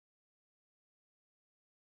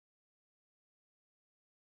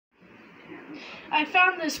I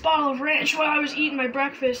found this bottle of ranch while I was eating my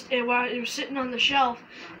breakfast, and while it was sitting on the shelf,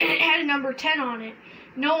 and it had a number 10 on it.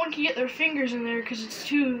 No one can get their fingers in there because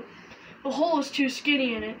the hole is too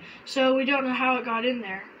skinny in it, so we don't know how it got in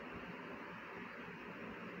there.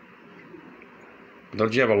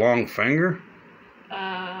 Don't you have a long finger?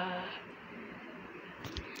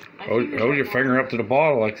 Hold your finger up to the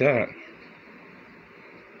bottle like that.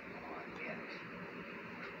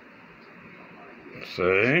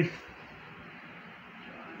 See?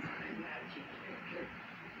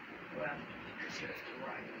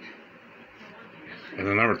 And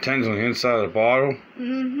the number 10's on the inside of the bottle?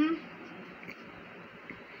 Mm-hmm.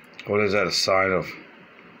 What is that a sign of?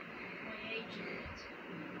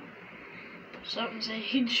 Something's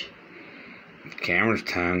age. Camera's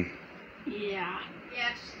 10. Yeah.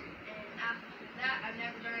 Yes, and after that, I've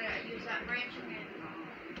never learned how to use that branch again.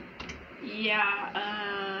 Yeah,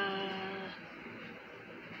 I'm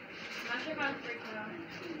not sure if I'm freaking out.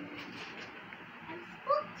 I'm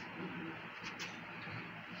spooked.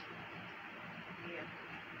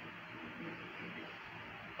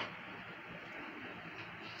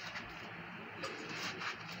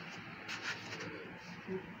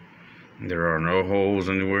 There are no holes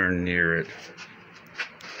anywhere near it.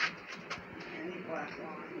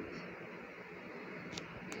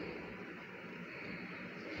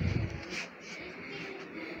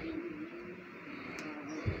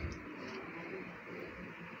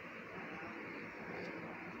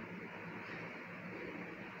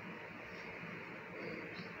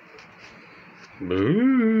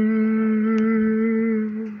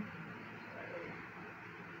 Boo.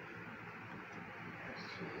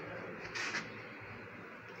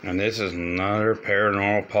 And this is another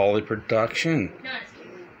Paranormal Pauly production.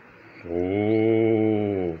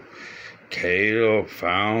 Oh, Caleb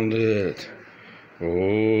found it.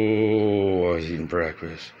 Oh, I was eating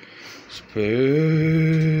breakfast. Spooky.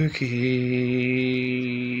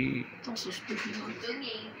 it's also spooky month.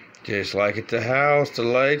 Just like at the house, the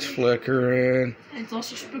lights flickering. And it's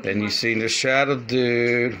also spooky Then you month. seen the shadow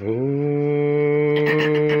dude. Ooh.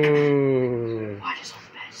 Why does all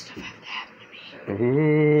the bad stuff have to happen to me?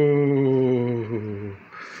 Ooh.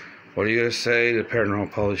 What are you gonna say to the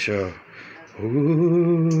Paranormal Pauly show?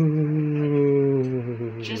 Ooh.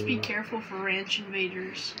 Just be careful for ranch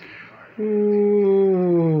invaders.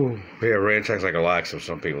 Ooh. Yeah, ranch acts like a laxative,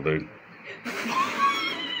 some people do.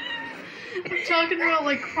 We're talking about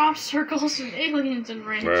like crop circles and aliens and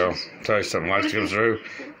ranches. Well, I'll tell you something, laxative comes through.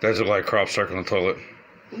 Does look like a crop circle in the toilet.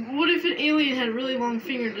 What if an alien had a really long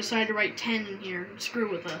finger and decided to write 10 in here and screw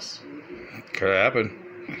with us? Could happen.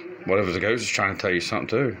 What if it's a ghost that's trying to tell you something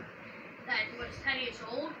too? That was 10 years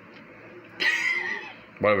old?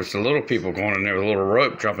 What if it's the little people going in there with a little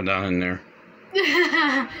rope jumping down in there?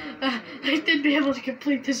 I did be able to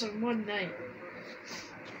complete this in one night.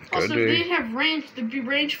 Could Also, be. they'd have ranch, there'd be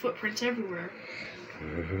ranch footprints everywhere.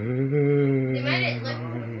 They made it look